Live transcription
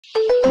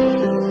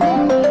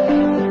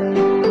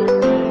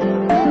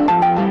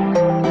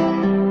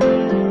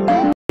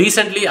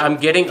Recently, I'm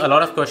getting a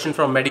lot of questions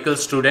from medical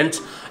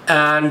students,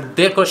 and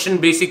their question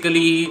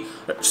basically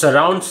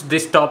surrounds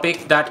this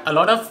topic that a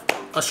lot of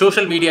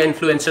social media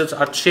influencers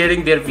are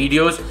sharing their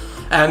videos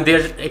and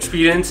their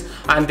experience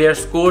and their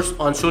scores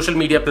on social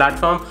media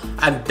platform,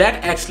 and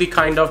that actually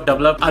kind of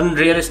develop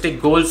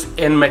unrealistic goals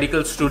in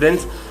medical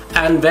students.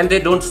 And when they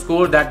don't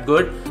score that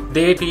good,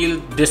 they feel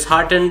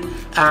disheartened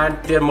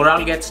and their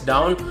morale gets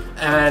down,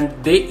 and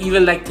they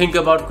even think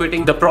about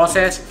quitting the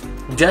process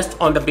just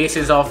on the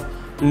basis of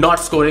not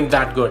scoring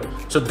that good.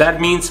 So that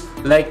means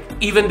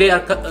even they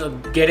are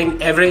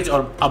getting average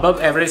or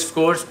above average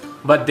scores,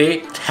 but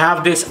they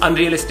have this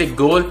unrealistic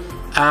goal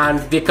and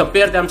they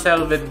compare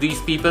themselves with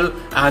these people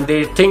and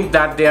they think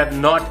that they are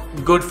not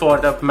good for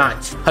the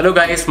match. Hello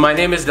guys, my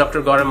name is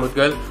Dr. GAURAV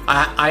MUDGAL.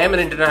 I am an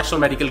international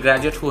medical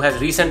graduate who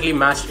has recently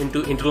matched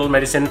into internal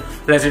medicine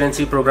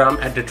residency program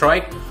at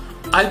Detroit.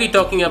 I'll be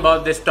talking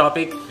about this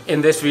topic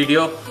in this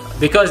video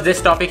because this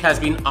topic has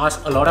been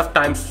asked a lot of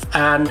times,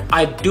 and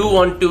I do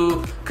want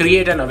to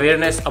create an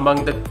awareness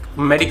among the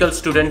medical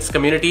students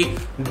community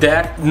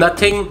that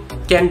nothing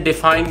can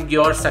define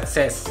your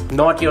success.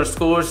 Not your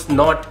scores,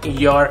 not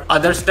your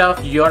other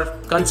stuff. Your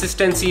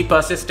consistency,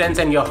 persistence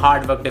and your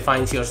hard work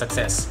defines your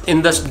success.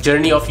 In this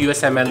journey of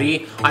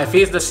USMLE, I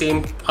faced the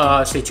same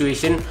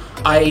situation.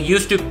 I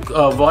used to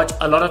watch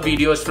a lot of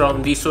videos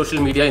from these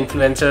social media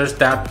influencers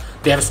that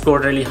they have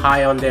scored really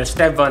high on their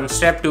step 1,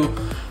 step 2,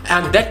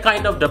 and that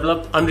kind of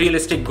developed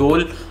unrealistic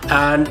goal,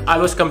 and I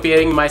was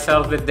comparing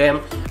myself with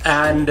them,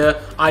 and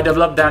I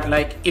developed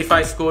that if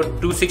I score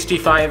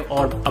 265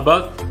 or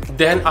above,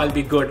 then I'll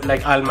be good,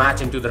 I'll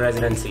match into the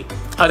residency.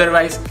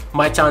 Otherwise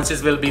my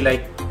chances will be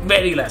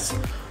very less.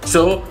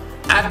 So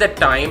at that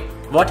time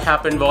what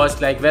happened was,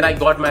 when I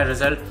got my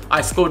result,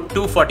 I scored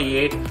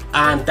 248,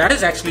 and that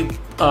is actually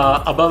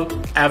above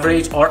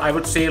average, or I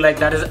would say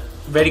that is a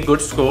very good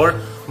score.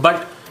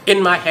 But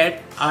in my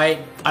head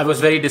I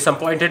was very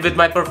disappointed with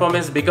my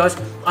performance because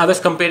I was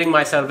comparing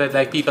myself with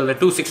people with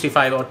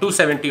 265 or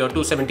 270 or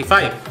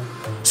 275.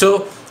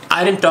 So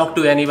I didn't talk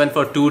to anyone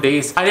for 2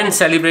 days. I didn't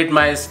celebrate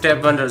my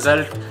step 1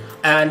 result,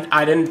 and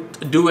I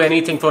didn't do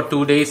anything for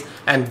 2 days.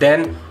 And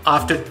then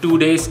after 2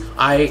 days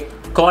I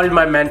called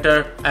my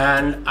mentor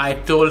and I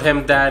told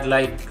him that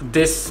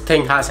this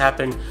thing has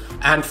happened,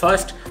 and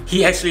first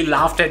he actually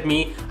laughed at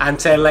me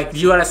and said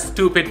you are a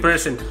stupid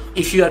person.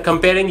 If you are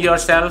comparing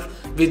yourself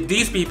with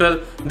these people,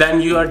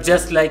 then you are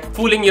just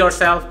fooling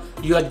yourself.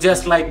 You are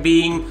just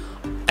being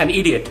an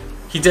idiot.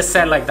 He just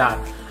said like that.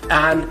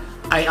 And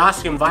I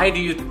asked him, why do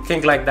you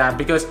think like that?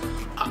 Because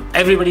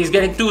everybody is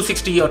getting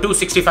 260 or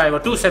 265 or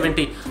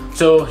 270.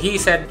 So he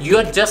said,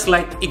 you're just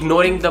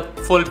ignoring the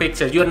full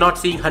picture. You're not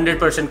seeing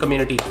 100%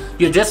 community.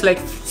 You're just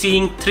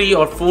seeing 3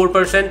 or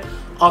 4%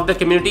 of the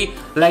community.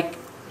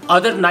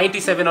 Other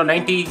 97 or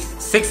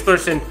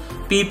 96%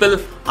 people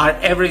are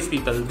average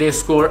people. They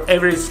score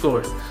average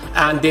scores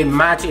and they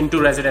match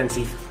into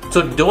residency.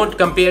 So don't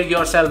compare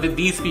yourself with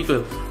these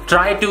people.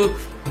 Try to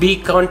be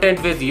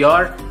content with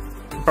your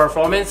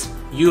performance.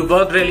 You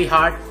work really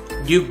hard,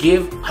 you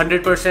give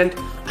 100%,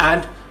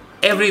 and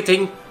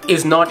everything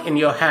is not in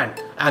your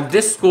hand, and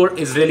this score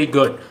is really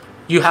good.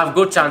 You have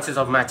good chances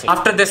of matching.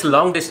 After this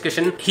long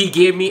discussion, he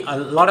gave me a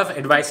lot of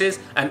advices,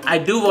 and I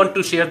do want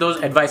to share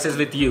those advices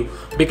with you,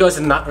 because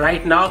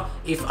right now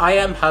if I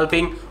am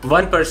helping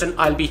one person,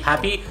 I'll be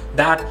happy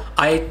that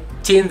I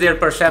change their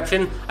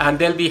perception, and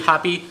they'll be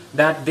happy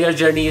that their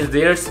journey is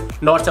theirs,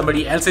 not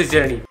somebody else's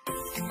journey.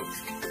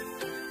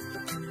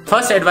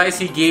 First advice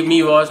he gave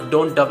me was,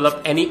 don't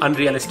develop any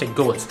unrealistic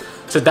goals.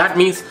 So that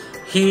means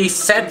he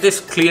said this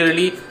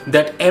clearly,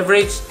 that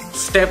average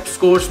step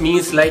scores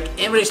means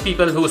average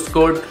people who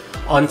scored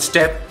on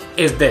step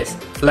is this.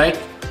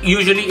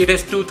 Usually it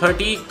is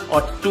 230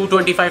 or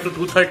 225 to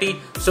 230.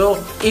 So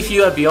if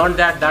you are beyond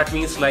that, that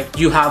means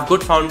you have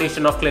good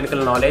foundation of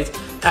clinical knowledge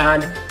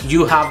and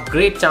you have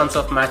great chance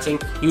of matching.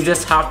 You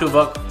just have to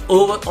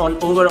work on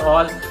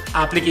overall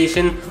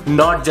application,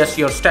 not just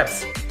your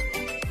steps.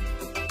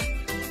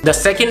 The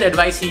second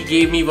advice he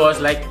gave me was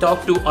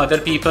talk to other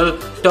people,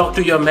 talk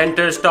to your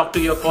mentors, talk to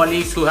your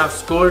colleagues who have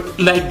scored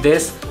like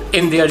this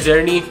in their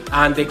journey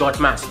and they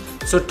got matched.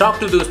 So talk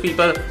to those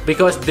people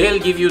because they'll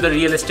give you the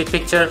realistic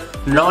picture,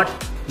 not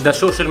the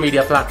social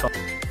media platform.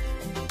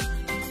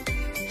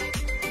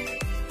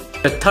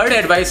 The third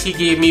advice he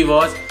gave me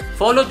was,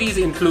 follow these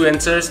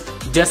influencers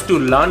just to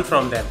learn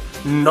from them,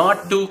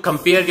 not to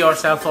compare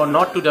yourself or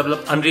not to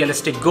develop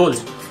unrealistic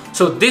goals.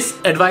 So this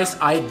advice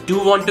I do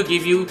want to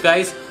give you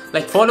guys.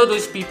 Follow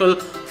those people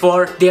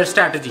for their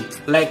strategy,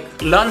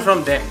 learn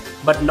from them,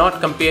 but not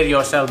compare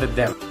yourself with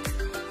them.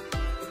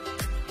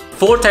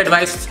 Fourth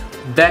advice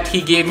that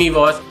he gave me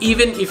was,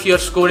 even if you're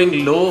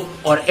scoring low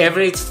or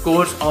average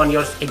scores on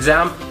your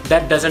exam,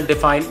 that doesn't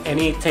define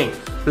anything.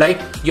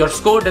 Your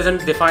score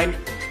doesn't define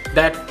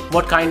that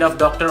what kind of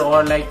doctor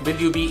or will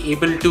you be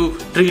able to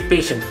treat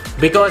patient,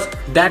 because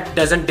that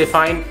doesn't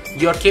define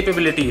your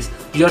capabilities.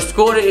 Your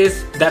score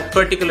is that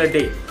particular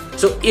day.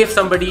 So if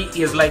somebody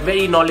is like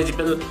very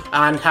knowledgeable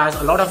and has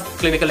a lot of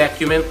clinical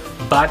acumen,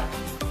 but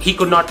he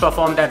could not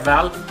perform that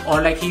well,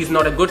 or like he's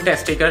not a good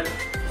test taker,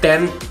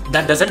 then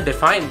that doesn't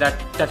define that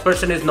that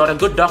person is not a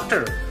good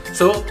doctor.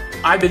 So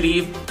I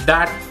believe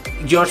that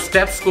your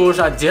step scores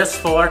are just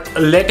for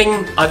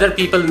letting other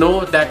people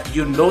know that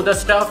you know the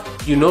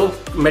stuff, you know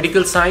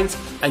medical science,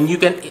 and you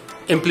can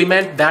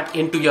implement that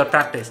into your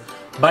practice.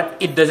 But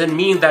it doesn't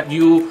mean that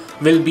you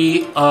will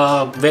be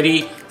a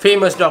very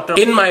famous doctor.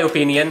 In my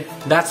opinion,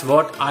 that's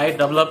what I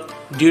developed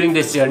during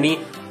this journey.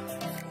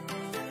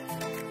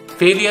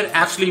 Failure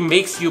actually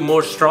makes you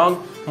more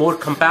strong, more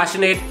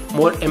compassionate,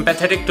 more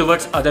empathetic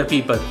towards other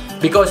people,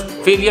 because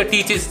failure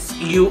teaches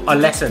you a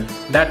lesson.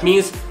 That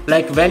means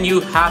like when you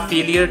have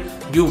failure,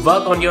 you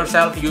work on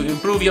yourself, you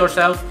improve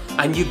yourself,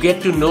 and you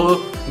get to know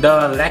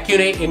the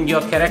lacunae in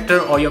your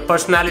character or your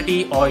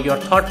personality or your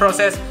thought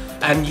process,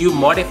 and you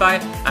modify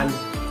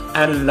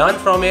and learn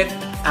from it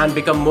and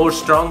become more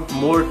strong,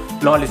 more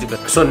knowledgeable.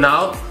 So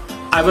now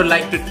I would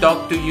like to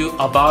talk to you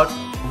about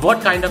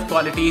what kind of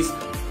qualities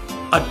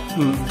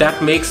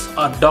that makes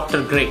a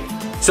doctor great.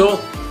 So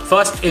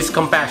first is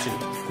compassion.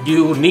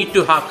 You need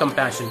to have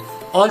compassion.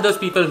 All those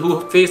people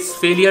who face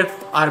failure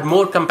are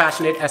more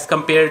compassionate as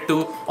compared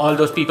to all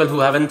those people who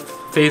haven't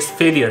faced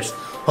failures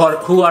or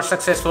who are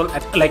successful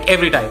at like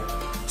every time.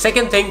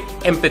 Second thing,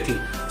 empathy.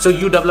 So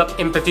you develop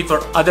empathy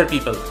for other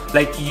people.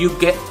 Like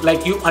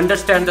you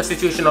understand the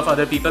situation of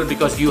other people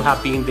because you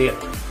have been there.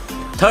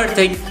 Third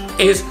thing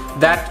is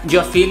that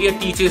your failure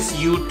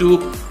teaches you to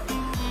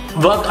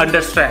work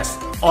under stress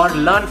or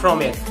learn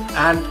from it.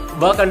 And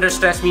work under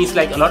stress means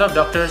like a lot of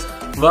doctors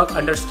work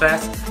under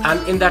stress,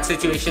 and in that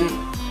situation,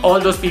 all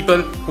those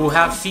people who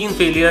have seen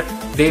failure,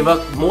 they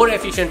work more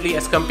efficiently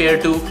as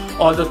compared to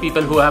all those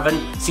people who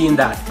haven't seen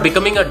that.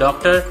 Becoming a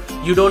doctor,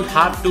 you don't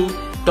have to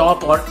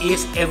top or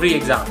ace every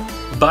exam,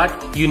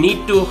 but you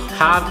need to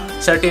have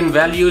certain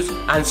values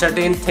and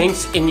certain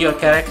things in your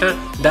character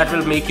that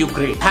will make you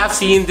great. I have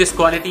seen this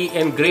quality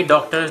in great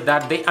doctors,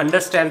 that they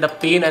understand the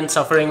pain and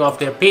suffering of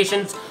their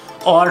patients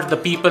or the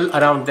people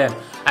around them,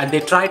 and they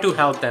try to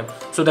help them.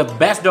 So the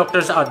best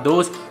doctors are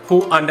those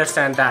who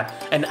understand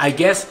that. And I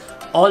guess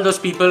all those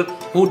people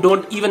who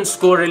don't even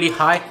score really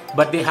high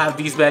but they have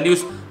these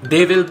values,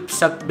 they will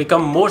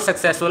become more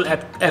successful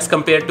as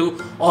compared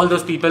to all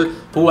those people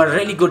who are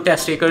really good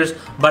test takers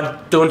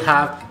but don't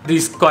have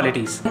these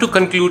qualities. To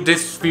conclude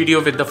this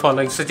video with the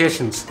following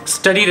suggestions: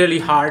 study really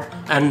hard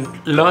and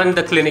learn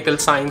the clinical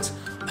science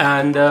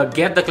and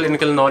get the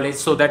clinical knowledge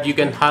so that you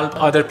can help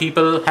other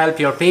people, help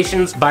your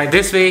patients. By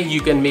this way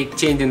you can make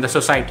change in the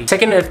society.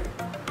 Second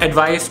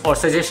advice or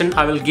suggestion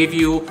I will give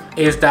you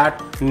is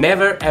that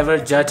never ever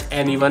judge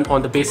anyone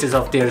on the basis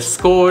of their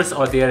scores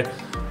or their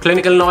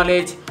clinical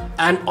knowledge,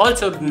 and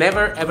also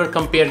never ever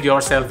compare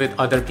yourself with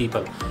other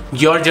people.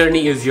 Your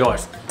journey is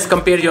yours.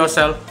 Compare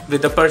yourself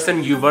with the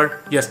person you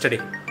were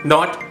yesterday,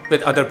 not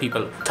with other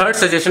people. Third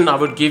suggestion I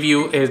would give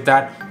you is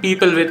that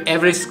people with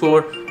average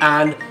score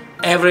and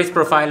average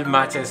profile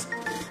matches,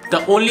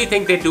 the only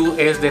thing they do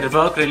is they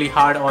work really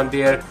hard on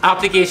their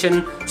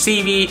application,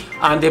 CV,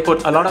 and they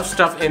put a lot of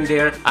stuff in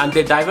there and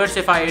they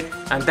diversify it,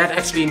 and that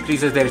actually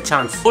increases their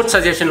chance. Fourth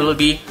suggestion will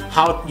be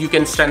how you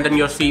can strengthen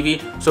your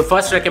CV. So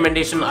first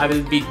recommendation I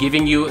will be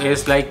giving you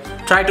is like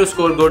try to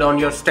score good on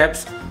your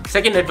steps.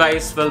 Second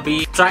advice will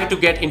be try to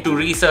get into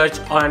research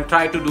and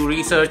try to do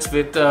research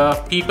with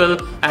people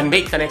and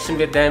make connection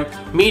with them,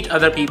 meet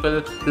other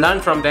people,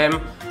 learn from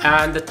them.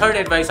 And the third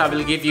advice I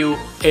will give you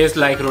is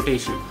like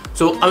rotation.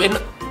 So in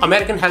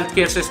American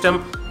healthcare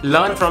system,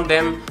 learn from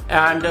them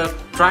and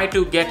try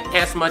to get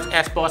as much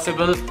as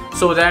possible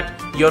so that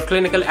your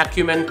clinical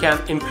acumen can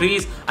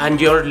increase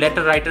and your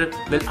letter writer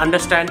will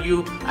understand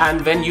you.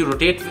 And when you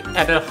rotate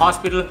at a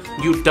hospital,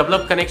 you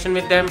develop connection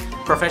with them.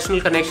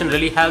 Professional connection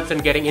really helps in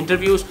getting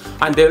interviews,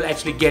 and they will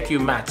actually get you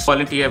matched.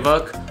 Volunteer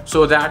work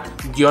so that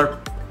your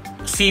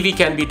CV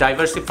can be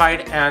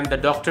diversified and the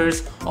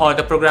doctors or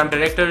the program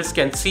directors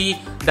can see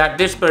that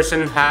this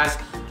person has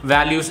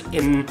values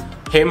in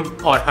him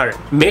or her.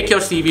 Make your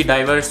CV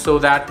diverse so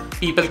that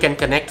people can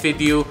connect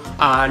with you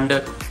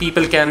and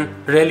people can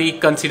really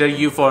consider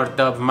you for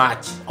the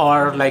match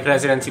or like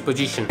residency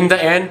position. In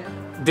the end,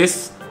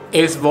 this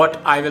is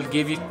what I will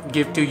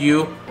give to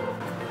you.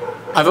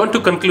 I want to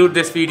conclude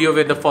this video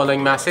with the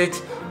following message,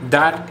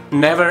 that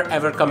never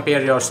ever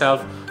compare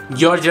yourself.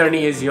 Your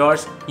journey is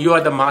yours. You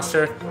are the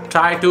master.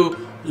 Try to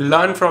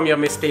learn from your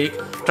mistake.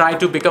 Try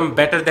to become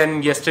better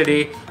than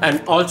yesterday.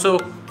 And also,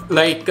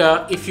 like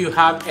if you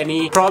have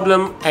any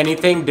problem,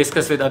 anything,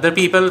 discuss with other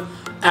people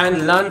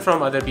and learn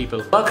from other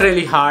people. Work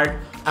really hard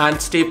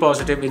and stay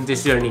positive in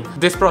this journey.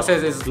 This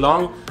process is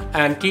long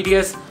and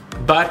tedious,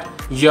 but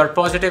your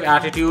positive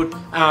attitude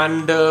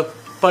and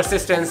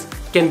persistence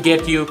can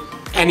get you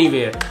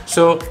anywhere.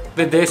 So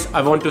with this,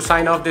 I want to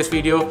sign off this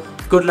video.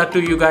 Good luck to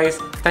you guys.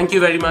 Thank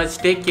you very much.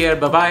 Take care.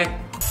 Bye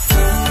bye.